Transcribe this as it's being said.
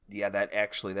Yeah,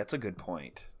 that's a good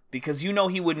point. Because he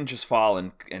wouldn't just fall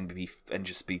and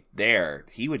just be there.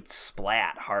 He would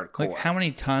splat hardcore. Like, how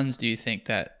many tons do you think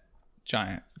that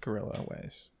giant gorilla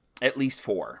weighs? At least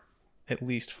 4. At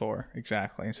least 4,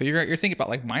 exactly. So you're thinking about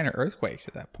like minor earthquakes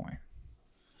at that point.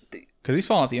 Because he's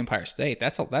falling off the Empire State.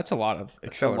 That's a lot of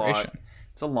acceleration.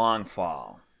 It's a long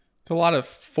fall. It's a lot of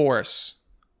force,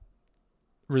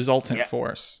 resultant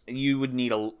force. You would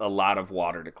need a lot of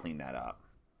water to clean that up.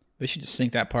 They should just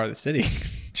sink that part of the city.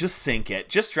 Just sink it.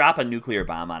 Just drop a nuclear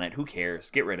bomb on it. Who cares?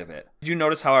 Get rid of it. Did you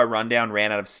notice how our rundown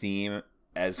ran out of steam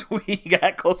as we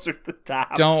got closer to the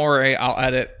top? Don't worry. I'll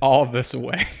edit all of this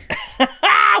away.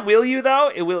 Will you,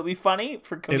 though? Will it be funny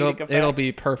for comedic effect? It'll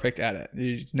be perfect edit.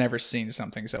 You've never seen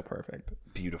something so perfect.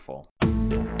 Beautiful.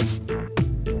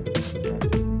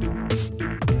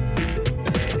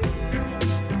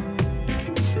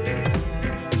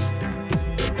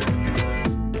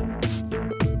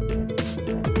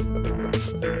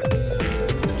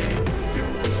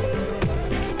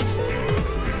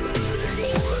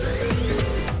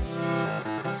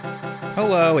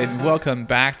 Hello and welcome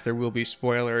back to There Will Be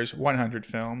Spoilers, 100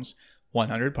 Films,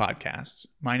 100 Podcasts.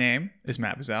 My name is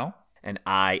Matt Bazell. And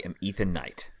I am Ethan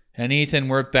Knight. And Ethan,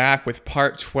 we're back with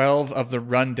part 12 of The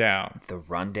Rundown. The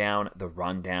Rundown, The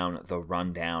Rundown, The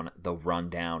Rundown, The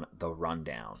Rundown, The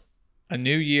Rundown. A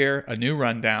new year, a new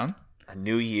rundown. A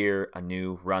new year, a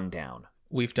new rundown.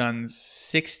 We've done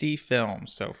 60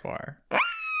 films so far.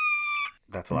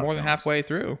 That's a lot more of than films. Halfway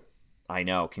through. I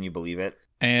know. Can you believe it?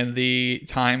 And the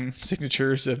time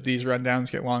signatures of these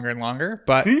rundowns get longer and longer.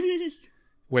 But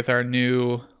with our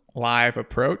new live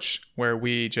approach, where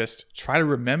we just try to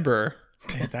remember,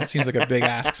 that seems like a big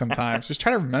ask sometimes, just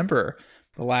try to remember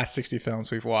the last 60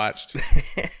 films we've watched.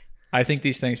 I think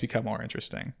these things become more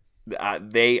interesting.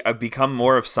 They become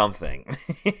more of something.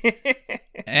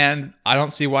 And I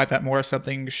don't see why that more of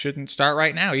something shouldn't start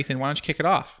right now. Ethan, why don't you kick it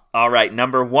off? All right,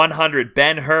 number 100,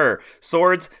 Ben-Hur.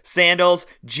 Swords, sandals,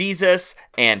 Jesus,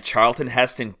 and Charlton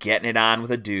Heston getting it on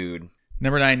with a dude.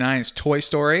 Number 99 is Toy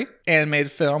Story,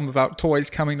 animated film about toys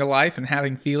coming to life and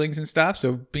having feelings and stuff,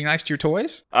 so be nice to your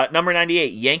toys. Number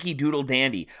 98, Yankee Doodle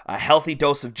Dandy, a healthy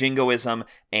dose of jingoism,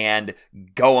 and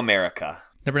Go America.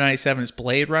 Number 97 is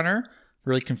Blade Runner,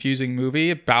 really confusing movie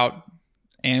about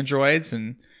androids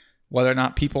and whether or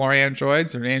not people are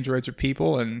androids or androids are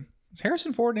people. And is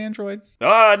Harrison Ford an android?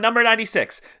 Number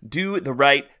 96, Do the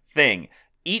Right Thing.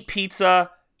 Eat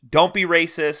pizza, don't be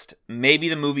racist. Maybe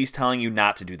the movie's telling you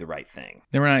not to do the right thing.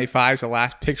 Number 95 is The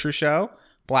Last Picture Show,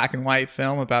 black and white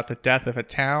film about the death of a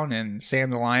town, and Sam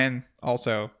the Lion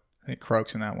also, I think,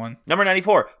 croaks in that one. Number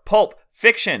 94, Pulp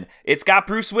Fiction. It's got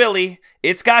Bruce Willis,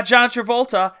 it's got John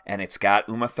Travolta, and it's got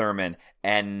Uma Thurman,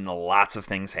 and lots of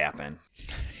things happen.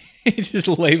 He just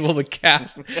labeled the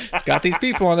cast. It's got these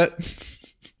people on it.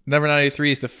 Number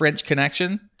 93 is The French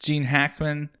Connection. Gene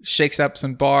Hackman shakes up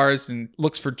some bars and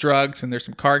looks for drugs, and there's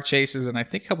some car chases, and I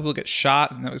think a couple people get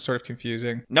shot, and that was sort of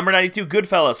confusing. Number 92,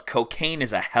 Goodfellas. Cocaine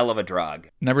is a hell of a drug.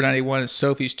 Number 91 is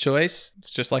Sophie's Choice.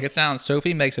 It's just like it sounds.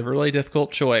 Sophie makes a really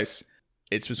difficult choice.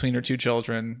 It's between her two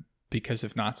children because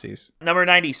of Nazis. Number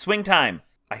 90, Swing Time.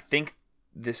 I think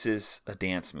this is a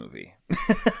dance movie.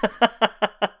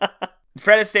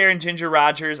 Fred Astaire and Ginger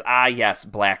Rogers. Ah, yes,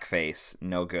 blackface.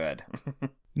 No good.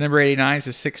 Number 89 is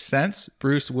The Sixth Sense.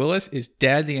 Bruce Willis is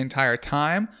dead the entire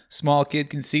time. Small kid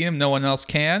can see him. No one else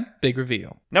can. Big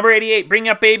reveal. Number 88, Bring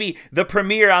Up Baby. The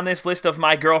premiere on this list of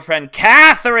My Girlfriend,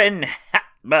 Katharine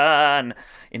Hepburn,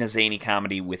 in a zany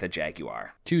comedy with a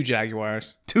jaguar. Two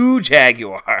jaguars. Two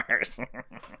jaguars.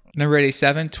 Number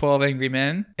 87, 12 Angry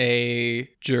Men. A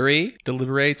jury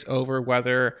deliberates over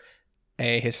whether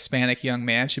a Hispanic young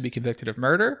man should be convicted of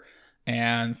murder.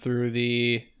 And through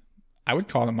the, I would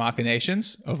call them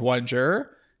machinations of one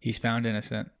juror, he's found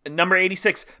innocent. Number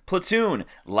 86, Platoon.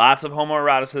 Lots of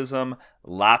homoeroticism,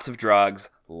 lots of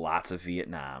drugs, lots of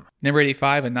Vietnam. Number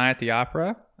 85, A Night at the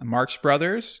Opera. The Marx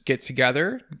Brothers get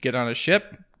together, get on a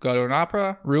ship, go to an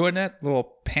opera, ruin it. Little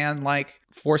Pan-like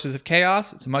forces of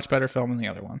chaos. It's a much better film than the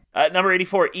other one. Number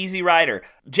 84, Easy Rider.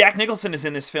 Jack Nicholson is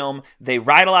in this film. They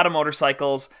ride a lot of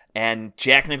motorcycles, and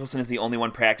Jack Nicholson is the only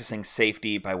one practicing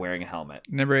safety by wearing a helmet.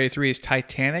 Number 83 is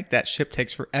Titanic. That ship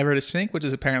takes forever to sink, which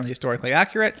is apparently historically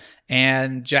accurate,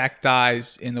 and Jack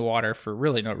dies in the water for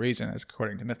really no reason, as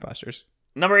according to Mythbusters.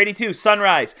 Number 82,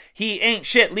 Sunrise. He ain't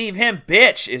shit, leave him,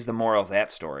 bitch, is the moral of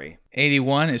that story.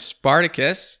 81 is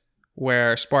Spartacus,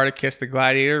 where Spartacus the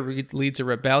gladiator leads a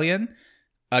rebellion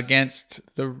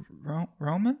against the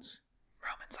Romans?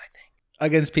 Romans, I think.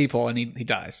 Against people, and he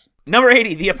dies. Number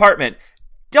 80, The Apartment.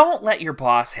 don't let your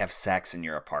boss have sex in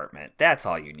your apartment. That's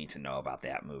all you need to know about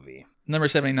that movie. Number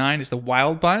 79 is The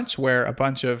Wild Bunch, where a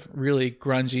bunch of really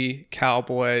grungy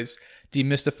cowboys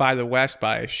demystify the West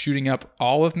by shooting up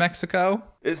all of Mexico.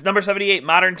 It's number 78,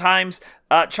 Modern Times.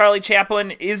 Charlie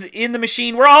Chaplin is in the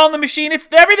machine. We're all in the machine.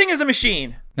 Everything is a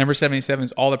machine. Number 77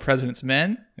 is All the President's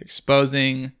Men,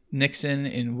 exposing Nixon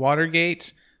in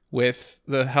Watergate with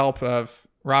the help of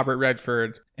Robert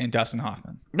Redford and Dustin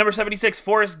Hoffman. Number 76,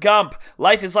 Forrest Gump.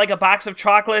 Life is like a box of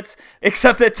chocolates,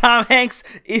 except that Tom Hanks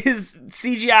is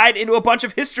CGI'd into a bunch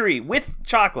of history with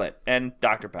chocolate and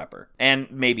Dr. Pepper.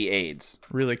 And maybe AIDS.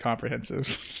 Really comprehensive.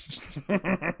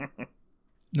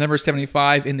 Number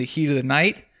 75, In the Heat of the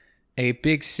Night, a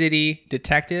big city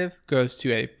detective goes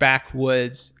to a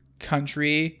backwoods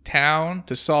country town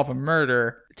to solve a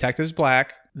murder. Detective's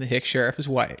black, the hick sheriff is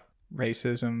white.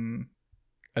 Racism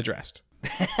addressed.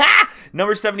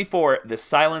 Number 74, The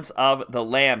Silence of the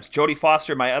Lambs. Jodie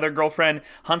Foster, my other girlfriend,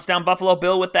 hunts down Buffalo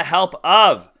Bill with the help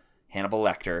of Hannibal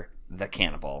Lecter, the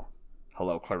cannibal.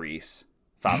 Hello, Clarice.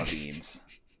 Fava Beans.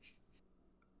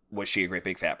 Was she a great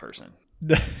big fat person?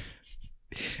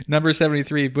 Number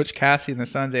 73, Butch Cassidy and the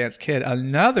Sundance Kid.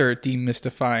 Another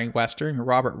demystifying Western.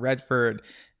 Robert Redford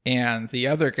and the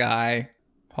other guy,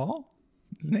 Paul?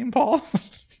 Is his name Paul?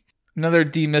 Another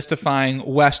demystifying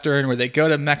Western where they go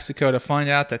to Mexico to find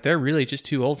out that they're really just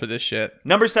too old for this shit.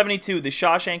 Number 72, The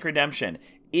Shawshank Redemption.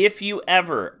 If you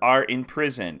ever are in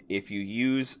prison, if you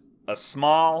use a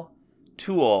small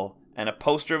tool and a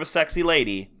poster of a sexy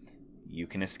lady, you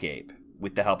can escape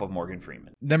with the help of Morgan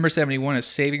Freeman. Number 71 is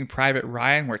Saving Private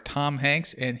Ryan, where Tom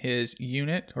Hanks and his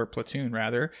unit, or platoon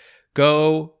rather,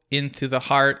 go into the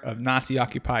heart of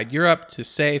Nazi-occupied Europe to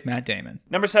save Matt Damon.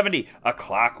 Number 70, A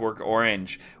Clockwork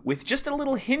Orange. With just a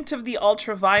little hint of the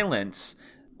ultra-violence,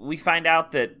 we find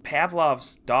out that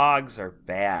Pavlov's dogs are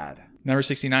bad. Number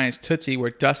 69 is Tootsie, where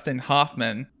Dustin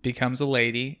Hoffman becomes a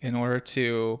lady in order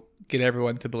to get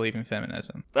everyone to believe in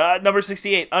feminism. Number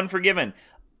 68, Unforgiven.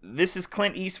 This is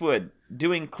Clint Eastwood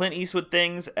doing Clint Eastwood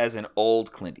things as an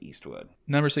old Clint Eastwood.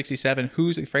 Number 67,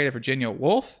 Who's Afraid of Virginia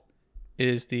Woolf?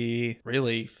 Is the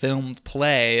really filmed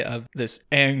play of this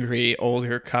angry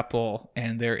older couple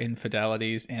and their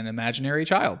infidelities and imaginary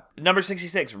child. Number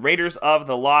 66, Raiders of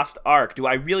the Lost Ark. Do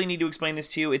I really need to explain this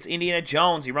to you? It's Indiana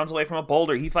Jones. He runs away from a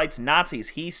boulder. He fights Nazis.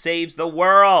 He saves the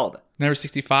world. Number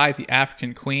 65, The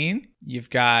African Queen. You've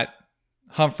got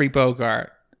Humphrey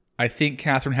Bogart. I think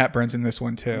Katharine Hepburn's in this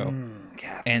one too.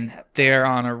 And they're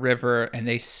on a river and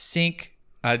they sink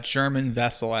a German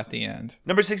vessel at the end.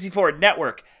 Number 64,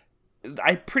 Network.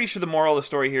 I'm pretty sure the moral of the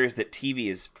story here is that TV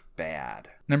is bad.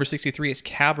 Number 63 is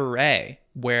Cabaret,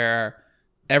 where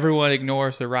everyone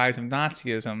ignores the rise of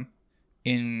Nazism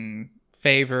in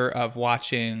favor of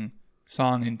watching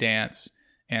song and dance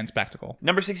and spectacle.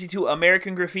 Number 62,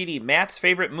 American Graffiti. Matt's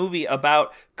favorite movie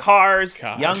about cars,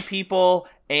 young people,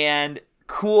 and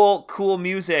cool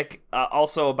music.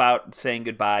 Also about saying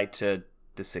goodbye to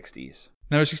the 60s.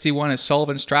 Number 61 is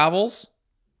Sullivan's Travels.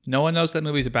 No one knows what that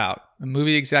movie's about. The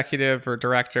movie executive or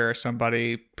director or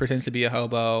somebody pretends to be a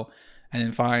hobo and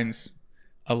then finds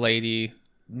a lady.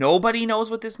 Nobody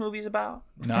knows what this movie's about?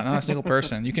 Not a single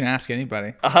person. You can ask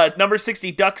anybody. Number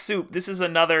 60, Duck Soup. This is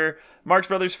another Marx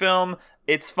Brothers film.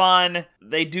 It's fun.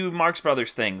 They do Marx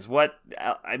Brothers things. What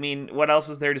else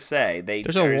is there to say?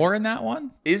 There's a war in that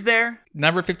one? Is there?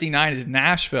 Number 59 is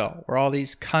Nashville, where all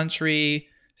these country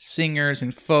singers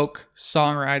and folk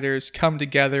songwriters come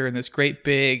together in this great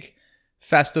big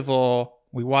festival.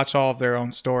 We watch all of their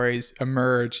own stories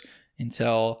emerge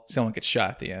until someone gets shot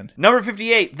at the end. Number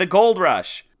 58, The Gold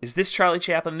Rush. Is this Charlie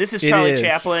Chaplin? This is Charlie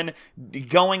Chaplin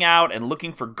going out and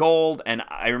looking for gold. And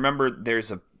I remember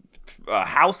there's a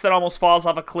house that almost falls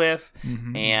off a cliff.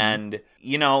 Mm-hmm. And,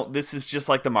 this is just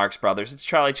like the Marx Brothers. It's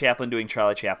Charlie Chaplin doing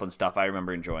Charlie Chaplin stuff. I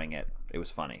remember enjoying it. It was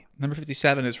funny. Number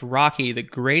 57 is Rocky, the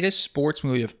greatest sports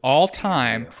movie of all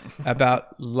time,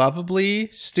 about lovably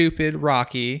stupid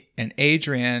Rocky and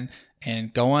Adrian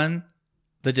and going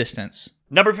the distance.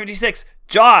 Number 56,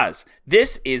 Jaws.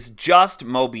 This is just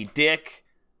Moby Dick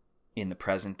in the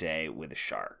present day with a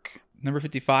shark. Number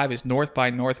 55 is North by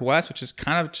Northwest, which is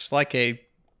kind of just like a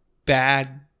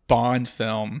bad Bond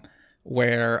film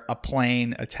where a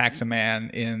plane attacks a man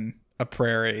in a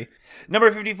prairie. Number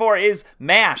 54 is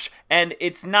MASH, and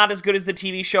it's not as good as the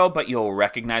TV show, but you'll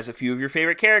recognize a few of your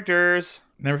favorite characters.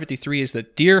 Number 53 is The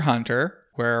Deer Hunter,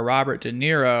 where Robert De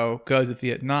Niro goes to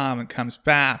Vietnam and comes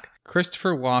back.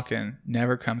 Christopher Walken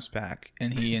never comes back,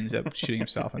 and he ends up shooting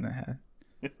himself in the head.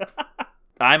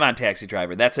 I'm on Taxi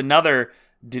Driver. That's another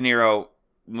De Niro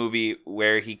movie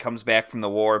where he comes back from the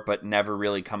war, but never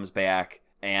really comes back,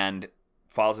 and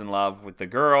falls in love with the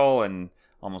girl, and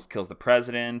almost kills the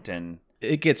president, and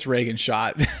it gets Reagan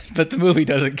shot, but the movie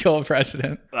doesn't kill a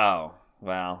president. Oh,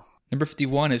 well. Number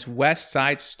 51 is West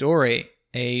Side Story,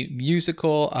 a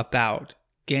musical about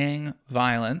gang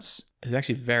violence. It's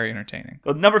actually very entertaining.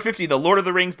 Well, number 50, The Lord of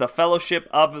the Rings, The Fellowship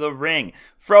of the Ring.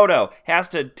 Frodo has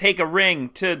to take a ring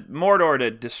to Mordor to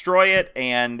destroy it,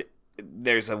 and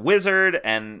there's a wizard,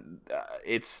 and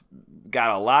it's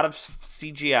got a lot of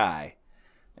CGI,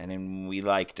 and we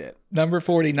liked it. Number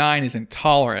 49 is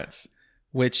Intolerance,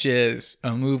 which is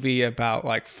a movie about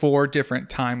like 4 different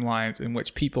timelines in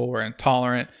which people were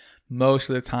intolerant, most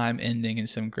of the time ending in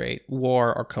some great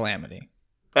war or calamity.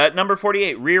 Number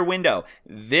 48, Rear Window.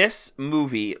 This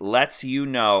movie lets you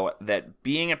know that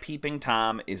being a peeping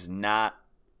Tom is not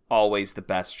always the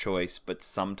best choice, but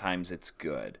sometimes it's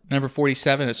good. Number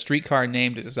 47, A Streetcar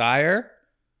Named Desire.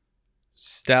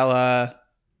 Stella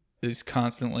is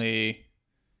constantly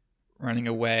running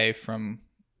away from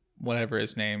whatever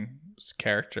his name's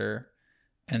character.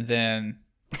 And then...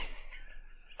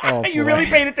 Oh, you really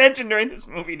paid attention during this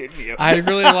movie, didn't you? I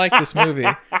really like this movie.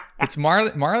 It's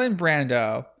Marlon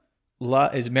Brando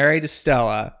is married to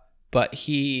Stella, but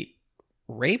he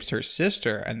rapes her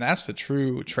sister, and that's the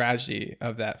true tragedy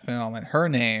of that film. And her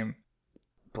name...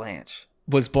 Blanche.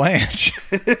 Was Blanche.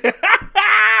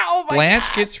 Oh my Blanche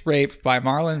God. gets raped by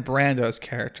Marlon Brando's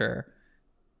character,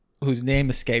 whose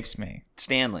name escapes me.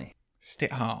 Stanley.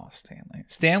 Stanley.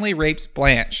 Stanley rapes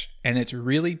Blanche, and it's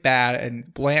really bad,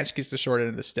 and Blanche gets the short end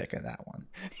of the stick in that one.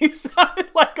 You sounded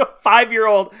like a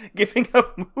 5-year-old giving a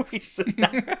movie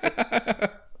synopsis.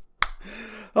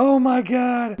 Oh my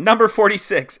God. Number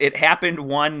 46, It Happened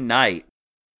One Night.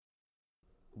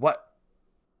 What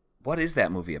is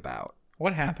that movie about?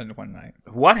 What happened one night?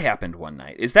 What happened one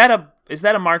night? Is that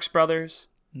a Marx Brothers?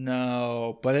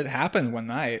 No, but it happened one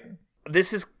night.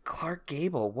 This is Clark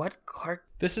Gable. What Clark?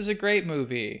 This is a great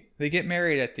movie. They get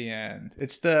married at the end.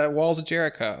 It's the Walls of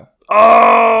Jericho.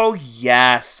 Oh,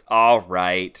 yes. All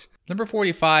right. Number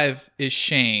 45 is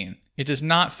Shane. It does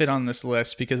not fit on this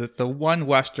list because it's the one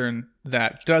Western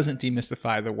that doesn't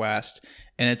demystify the West.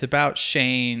 And it's about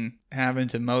Shane having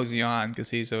to mosey on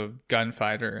because he's a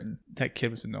gunfighter, and that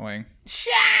kid was annoying.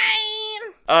 Shane!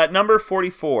 Number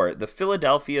 44, The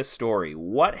Philadelphia Story.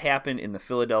 What happened in The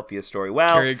Philadelphia Story?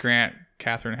 Well, Cary Grant,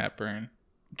 Katharine Hepburn.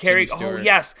 Oh,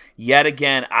 yes. Yet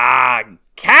again.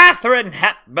 Katharine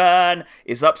Hepburn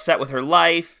is upset with her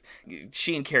life.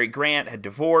 She and Cary Grant had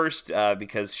divorced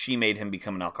because she made him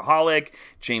become an alcoholic.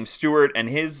 James Stewart and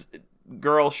his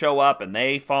girl show up and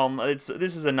they fall. This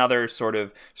is another sort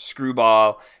of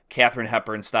screwball Katharine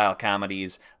Hepburn style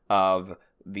comedies of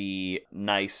the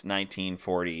nice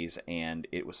 1940s, and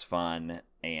it was fun,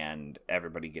 and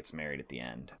everybody gets married at the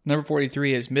end. Number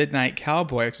 43 is Midnight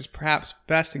Cowboy, which is perhaps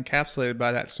best encapsulated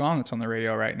by that song that's on the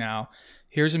radio right now.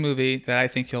 Here's a movie that I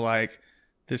think you'll like.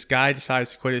 This guy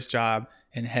decides to quit his job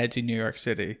and head to New York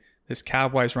City. This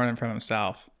cowboy's running from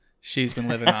himself. She's been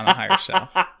living on a higher shelf.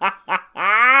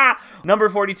 Number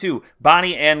 42,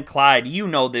 Bonnie and Clyde. You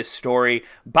know this story.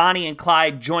 Bonnie and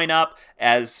Clyde join up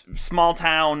as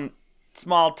small-time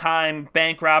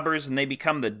bank robbers, and they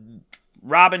become the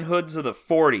Robin Hoods of the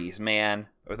 40s, man.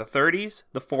 Or the 30s?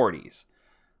 The 40s.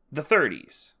 The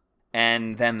 30s.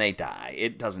 And then they die.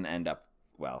 It doesn't end up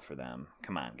well for them.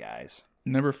 Come on, guys.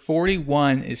 Number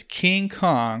 41 is King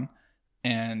Kong,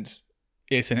 and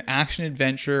it's an action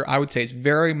adventure. I would say it's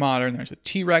very modern. There's a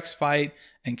T-Rex fight,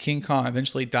 and King Kong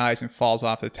eventually dies and falls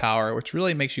off the tower, which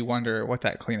really makes you wonder what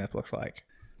that cleanup looks like.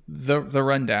 The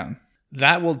rundown.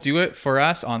 That will do it for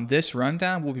us on this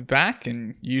rundown. We'll be back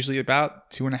in usually about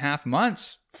 2.5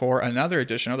 months for another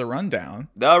edition of The Rundown.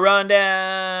 The Rundown!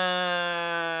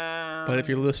 But if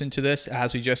you're listening to this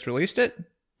as we just released it,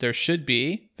 there should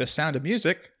be The Sound of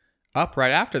Music up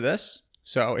right after this.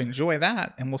 So enjoy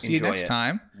that, and we'll see you next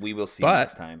time. We will see you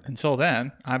next time. Until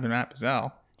then, I've been Matt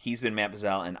Bazell. He's been Matt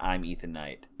Bazell, and I'm Ethan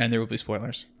Knight. And there will be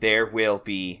spoilers. There will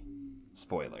be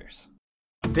spoilers.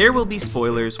 There Will Be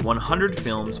Spoilers, 100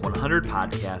 Films, 100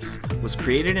 Podcasts was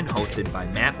created and hosted by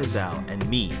Matt Bazell and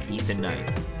me, Ethan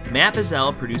Knight. Matt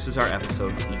Bazell produces our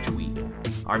episodes each week.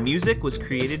 Our music was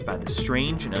created by the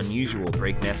strange and unusual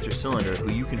Breakmaster Cylinder,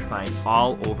 who you can find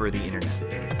all over the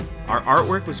internet. Our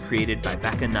artwork was created by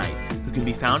Becca Knight, who can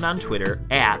be found on Twitter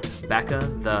at Becca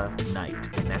the Knight,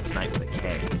 and that's Knight with a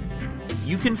K.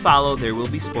 You can follow There Will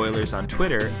Be Spoilers on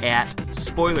Twitter at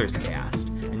SpoilersCast,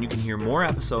 and and you can hear more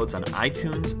episodes on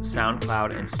iTunes,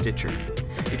 SoundCloud, and Stitcher.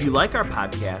 If you like our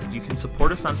podcast, you can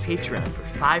support us on Patreon for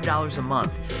 $5 a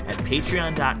month at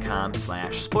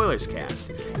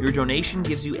patreon.com/spoilerscast. Your donation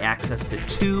gives you access to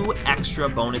 2 extra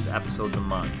bonus episodes a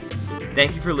month.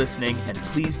 Thank you for listening, and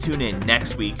please tune in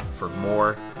next week for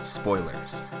more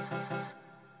spoilers.